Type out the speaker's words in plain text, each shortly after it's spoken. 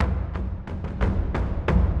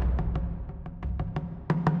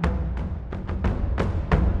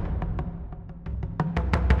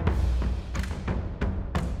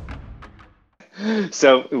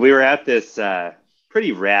So we were at this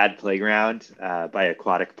pretty rad playground by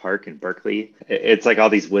Aquatic Park in Berkeley. It's like all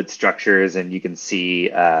these wood structures, and you can see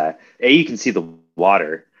you can see the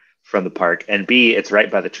water from the park, and B, it's right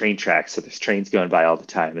by the train tracks, so there's trains going by all the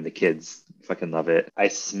time, and the kids fucking love it. I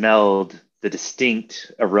smelled the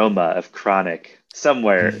distinct aroma of chronic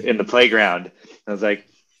somewhere in the playground. I was like,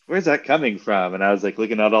 where's that coming from? And I was like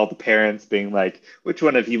looking at all the parents being like, which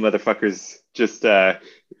one of you motherfuckers just ducked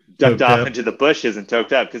Coked off up. into the bushes and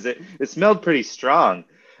toked up? Because it smelled pretty strong.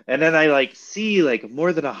 And then I like see like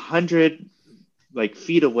more than 100 like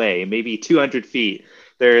feet away, maybe 200 feet,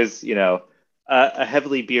 there's, a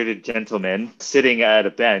heavily bearded gentleman sitting at a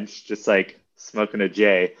bench, just like smoking a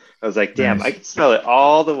J. I was like, damn, I Nice. can smell it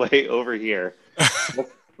all the way over here.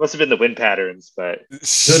 Must have been the wind patterns, but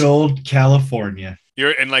Good old California.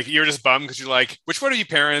 You're just bummed because you're like, which one of you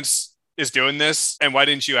parents is doing this, and why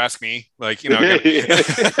didn't you ask me? Like, you want to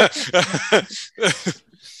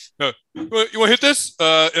hit this?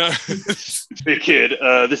 Hey kid,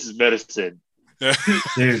 this is medicine.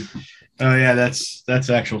 Dude. Oh yeah, that's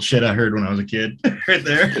actual shit I heard when I was a kid. Right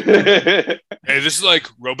there. Hey, this is like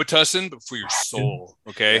Robitussin, but for your soul,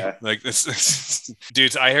 okay? Yeah. Like this,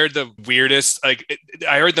 dudes. I heard the weirdest. I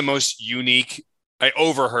heard the most unique. I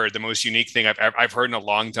overheard the most unique thing I've heard in a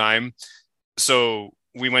long time. So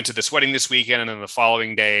we went to this wedding this weekend, and then the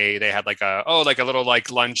following day they had like a little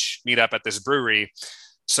like lunch meetup at this brewery.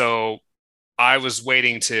 So I was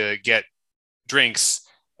waiting to get drinks,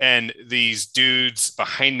 and these dudes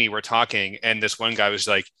behind me were talking, and this one guy was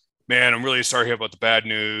like, man, I'm really sorry about the bad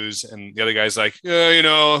news. And the other guy's like,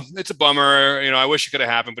 yeah, it's a bummer. I wish it could have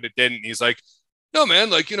happened, but it didn't. And he's like, no, man,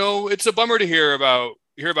 like, it's a bummer to hear about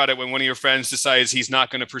it when one of your friends decides he's not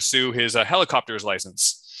going to pursue his helicopter's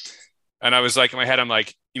license. And I was like, in my head, I'm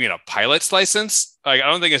like, you mean a pilot's license? Like, I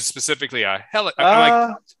don't think it's specifically a I'm like,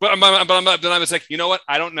 then I was like, you know what?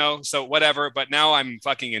 I don't know. So whatever. But now I'm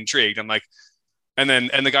fucking intrigued. I'm like, and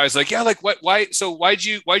the guy's like, yeah, like what, why, so why'd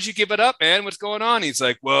you give it up, man? What's going on? He's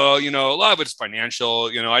like, well, a lot of it's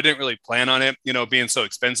financial, I didn't really plan on it, being so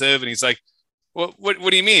expensive. And he's like, well, what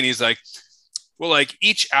do you mean? He's like, well, like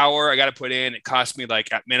each hour I got to put in, it cost me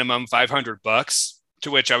like at minimum $500,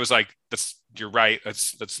 to which I was like, you're right.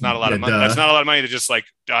 That's not a lot of money. That's not a lot of money to just like,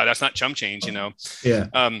 that's not chump change, Yeah.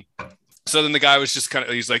 So then the guy was just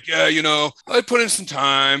he's like, yeah, I put in some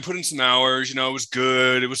time, put in some hours, it was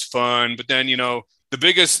good. It was fun. But then, the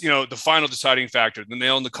biggest, the final deciding factor, the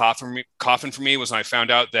nail in the coffin for me was when I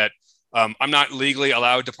found out that I'm not legally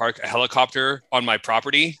allowed to park a helicopter on my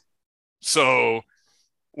property. So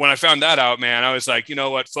when I found that out, man, I was like, you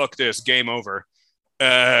know what? Fuck this, game over.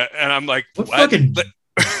 And I'm like, what? Fucking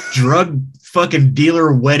drug fucking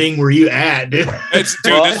dealer wedding were you at, dude? This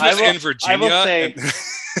was in Virginia.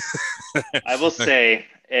 I will say,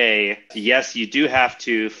 yes, you do have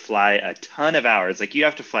to fly a ton of hours. Like you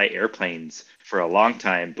have to fly airplanes for a long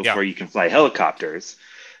time before you can fly helicopters,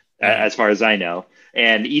 as far as I know.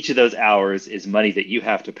 And each of those hours is money that you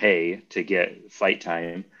have to pay to get flight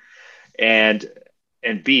time. And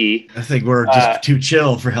B, I think we're just too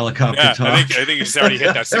chill for helicopter talk. I think you just already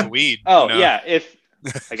hit that some weed. Oh, yeah.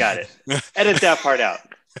 I got it. Edit that part out.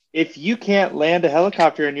 If you can't land a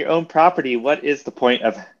helicopter in your own property, what is the point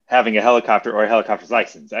of having a helicopter or a helicopter's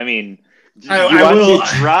license? I mean, you want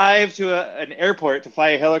to drive to an airport to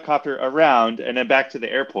fly a helicopter around and then back to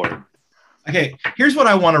the airport. Okay, here's what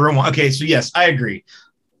I want to rewind. Okay, so yes, I agree.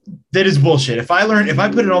 That is bullshit. If I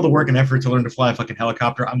put in all the work and effort to learn to fly a fucking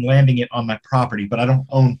helicopter, I'm landing it on my property, but I don't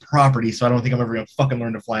own property, so I don't think I'm ever going to fucking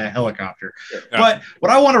learn to fly a helicopter. Yeah. But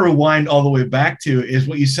what I want to rewind all the way back to is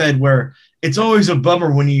what you said, where it's always a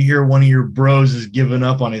bummer when you hear one of your bros is giving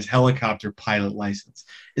up on his helicopter pilot license.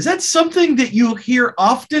 Is that something that you hear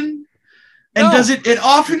often? And does it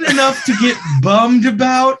often enough to get bummed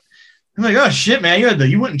about? I'm like, oh shit, man,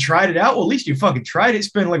 you went and tried it out. Well, at least you fucking tried it.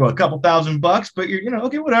 Spent like a couple $1,000, but you're,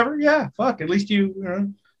 okay, whatever. Yeah, fuck. At least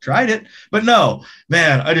you tried it. But no,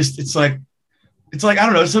 man, it's like I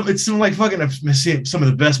don't know. It's some like fucking some of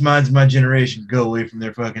the best minds of my generation go away from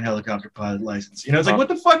their fucking helicopter pilot license. It's like, what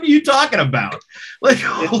the fuck are you talking about? Like,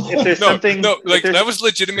 if there's something, that was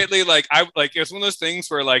legitimately like it was one of those things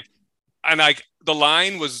where like. And like the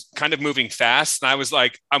line was kind of moving fast, and I was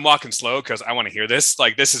like, I'm walking slow because I want to hear this.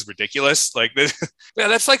 Like, this is ridiculous. Like this, yeah,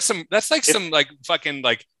 that's like some like fucking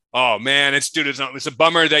like, oh man, it's a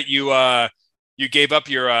bummer that you gave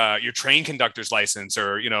up your train conductor's license,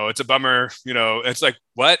 or it's a bummer. It's like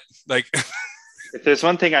what? Like, if there's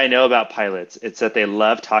one thing I know about pilots, it's that they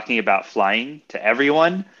love talking about flying to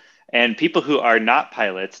everyone, and people who are not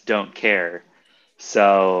pilots don't care.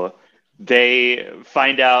 So they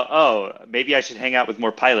find out, oh, maybe I should hang out with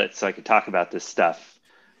more pilots so I could talk about this stuff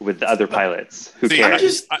with the other pilots who care.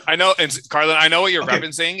 I know, and Carlin, I know what you're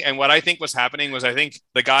referencing, and what I think was happening was I think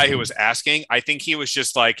the guy who was asking, I think he was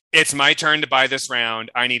just like, it's my turn to buy this round,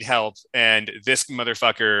 I need help, and this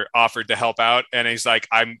motherfucker offered to help out, and he's like,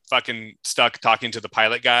 I'm fucking stuck talking to the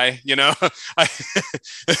pilot guy, you know?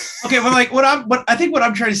 Okay, but like what I think what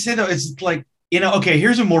I'm trying to say though is like, you know, okay,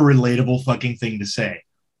 here's a more relatable fucking thing to say.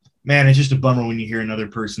 Man, it's just a bummer when you hear another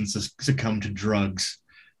person succumb to drugs.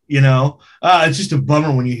 You know, it's just a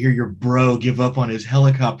bummer when you hear your bro give up on his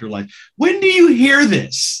helicopter life. When do you hear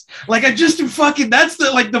this? Like, that's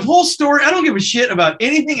the whole story. I don't give a shit about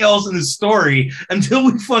anything else in the story until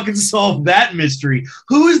we fucking solve that mystery.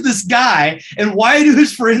 Who is this guy and why do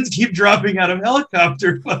his friends keep dropping out of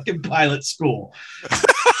helicopter fucking pilot school?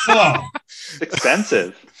 Oh, it's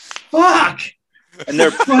expensive. Fuck. And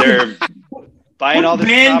they're buying all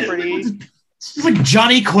this property. It's like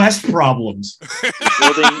Johnny Quest problems.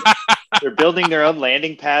 They're building their own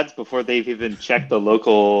landing pads before they've even checked the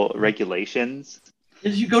local regulations.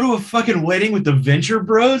 Did you go to a fucking wedding with the Venture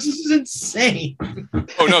Bros? This is insane.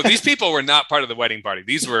 Oh no, these people were not part of the wedding party.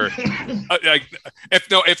 These were like,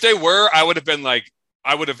 if they were, I would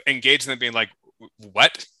have engaged them being like,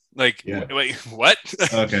 what? Like, wait, what?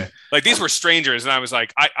 Okay. Like these were strangers, and I was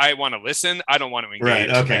like, I want to listen. I don't want to engage. Right.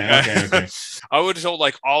 Okay. I would have told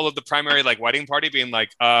like all of the primary like wedding party being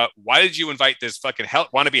like, why did you invite this fucking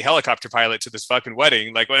wannabe helicopter pilot to this fucking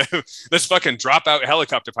wedding? Like, this fucking dropout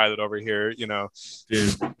helicopter pilot over here, you know?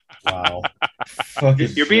 Dude, wow.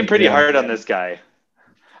 You're being pretty hard on this guy.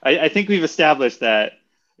 I think we've established that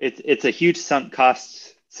it's a huge sunk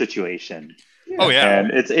cost situation. Yeah. Oh yeah,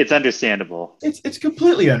 and it's understandable. It's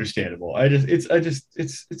completely understandable. It's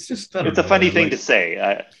just it's a funny thing to say.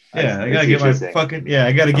 I gotta get my fucking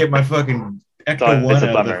I gotta get my fucking Ecto One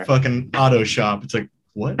out of the fucking auto shop. It's like,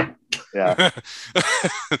 what? Yeah.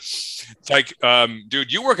 It's like,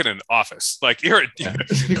 dude, you work in an office. Like you're a tax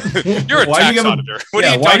auditor. What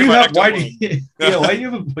are you talking about? Why do you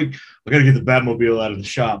have a like? I gotta get the Batmobile out of the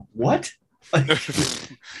shop. What? Like,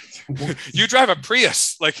 you drive a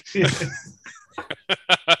Prius, like.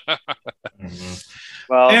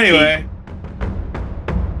 Well, anyway.